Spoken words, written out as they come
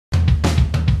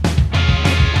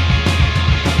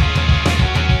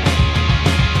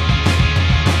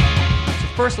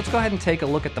first, let's go ahead and take a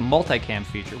look at the multicam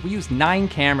feature. We use 9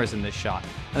 cameras in this shot.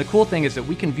 And the cool thing is that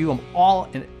we can view them all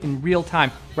in real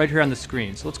time right here on the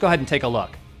screen. So let's go ahead and take a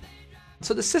look.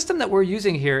 So the system that we're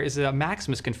using here is a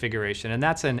Maximus configuration, and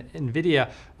that's an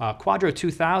NVIDIA Quadro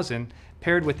 2000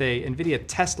 paired with a NVIDIA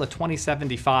Tesla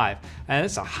 2075. And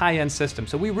it's a high-end system,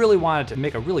 so we really wanted to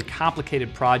make a really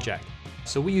complicated project.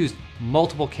 So we used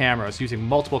multiple cameras using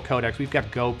multiple codecs. We've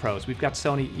got GoPros, we've got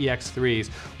Sony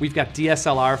EX3s, we've got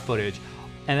DSLR footage,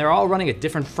 and they're all running at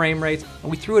different frame rates,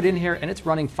 and we threw it in here and it's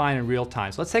running fine in real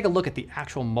time. So let's take a look at the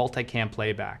actual multicam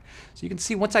playback. So you can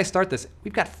see once I start this,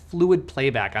 we've got fluid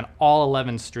playback on all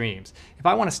 11 streams. If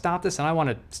I want to stop this and I want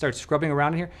to start scrubbing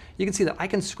around in here, you can see that I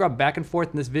can scrub back and forth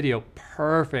in this video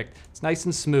perfect. It's nice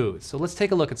and smooth. So let's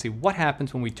take a look and see what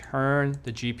happens when we turn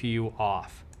the GPU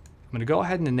off. I'm going to go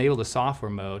ahead and enable the software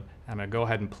mode. I'm going to go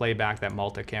ahead and play back that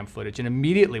multicam footage, and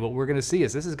immediately what we're going to see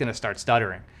is this is going to start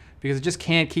stuttering because it just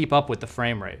can't keep up with the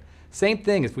frame rate. Same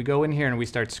thing if we go in here and we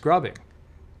start scrubbing.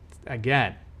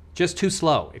 Again, just too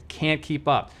slow. It can't keep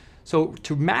up. So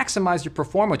to maximize your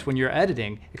performance when you're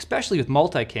editing, especially with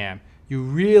multicam, you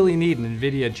really need an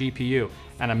NVIDIA GPU,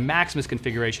 and a Maximus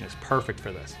configuration is perfect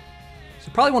for this.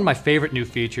 So probably one of my favorite new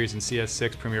features in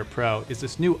CS6 Premiere Pro is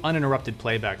this new uninterrupted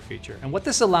playback feature. And what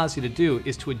this allows you to do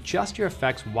is to adjust your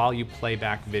effects while you play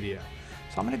back video.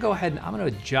 So I'm going to go ahead and I'm going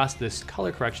to adjust this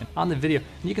color correction on the video,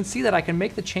 and you can see that I can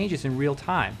make the changes in real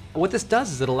time. What this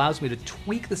does is it allows me to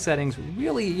tweak the settings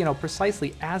really,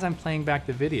 precisely as I'm playing back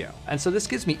the video. And so this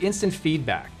gives me instant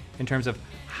feedback in terms of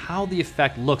how the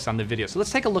effect looks on the video. So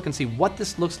let's take a look and see what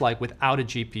this looks like without a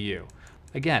GPU.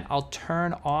 Again, I'll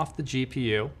turn off the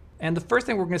GPU. And the first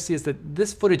thing we're going to see is that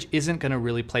this footage isn't going to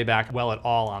really play back well at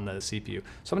all on the CPU.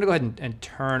 So I'm going to go ahead and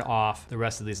turn off the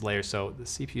rest of these layers so the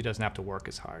CPU doesn't have to work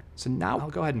as hard. So now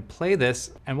I'll go ahead and play this,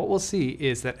 and what we'll see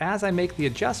is that as I make the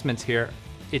adjustments here,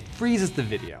 it freezes the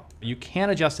video. You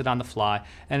can adjust it on the fly,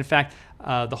 and in fact,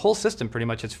 the whole system pretty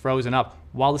much is frozen up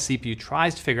while the CPU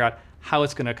tries to figure out how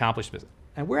it's going to accomplish this.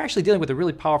 And we're actually dealing with a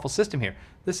really powerful system here.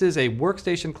 This is a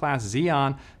workstation class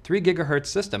Xeon 3 GHz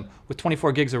system with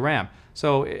 24 gigs of RAM.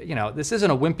 So, this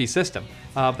isn't a wimpy system,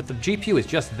 but the GPU is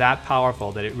just that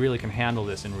powerful that it really can handle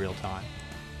this in real time.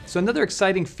 So another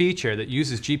exciting feature that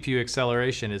uses GPU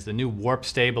acceleration is the new warp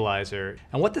stabilizer.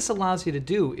 And what this allows you to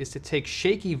do is to take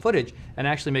shaky footage and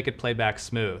actually make it play back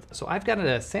smooth. So I've got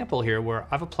a sample here where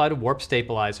I've applied a warp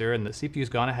stabilizer, and the CPU's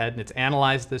gone ahead and it's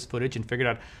analyzed this footage and figured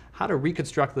out how to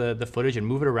reconstruct the footage and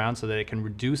move it around so that it can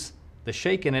reduce the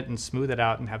shake in it and smooth it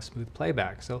out and have smooth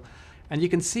playback. And you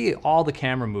can see all the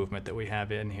camera movement that we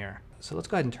have in here. So let's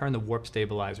go ahead and turn the warp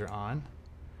stabilizer on.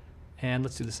 And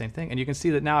let's do the same thing. And you can see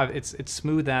that now it's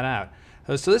smoothed that out.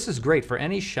 So this is great for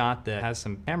any shot that has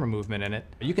some camera movement in it.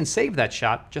 You can save that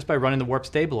shot just by running the warp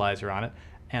stabilizer on it,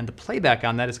 and the playback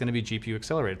on that is going to be GPU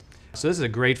accelerated. So this is a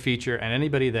great feature, and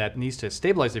anybody that needs to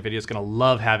stabilize their video is going to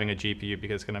love having a GPU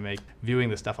because it's going to make viewing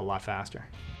this stuff a lot faster.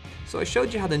 So I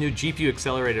showed you how the new GPU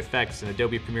accelerated effects in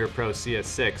Adobe Premiere Pro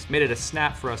CS6 made it a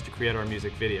snap for us to create our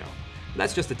music video. But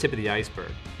that's just the tip of the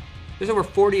iceberg. There's over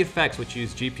 40 effects which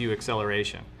use GPU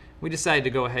acceleration. We decided to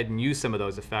go ahead and use some of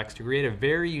those effects to create a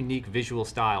very unique visual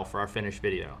style for our finished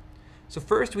video. So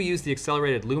first we used the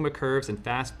accelerated luma curves and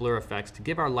fast blur effects to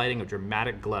give our lighting a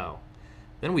dramatic glow.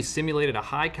 Then we simulated a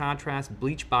high contrast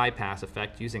bleach bypass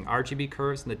effect using RGB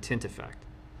curves and the tint effect.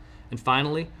 And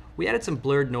finally, we added some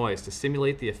blurred noise to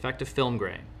simulate the effect of film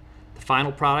grain. The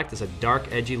final product is a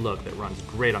dark, edgy look that runs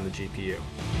great on the GPU.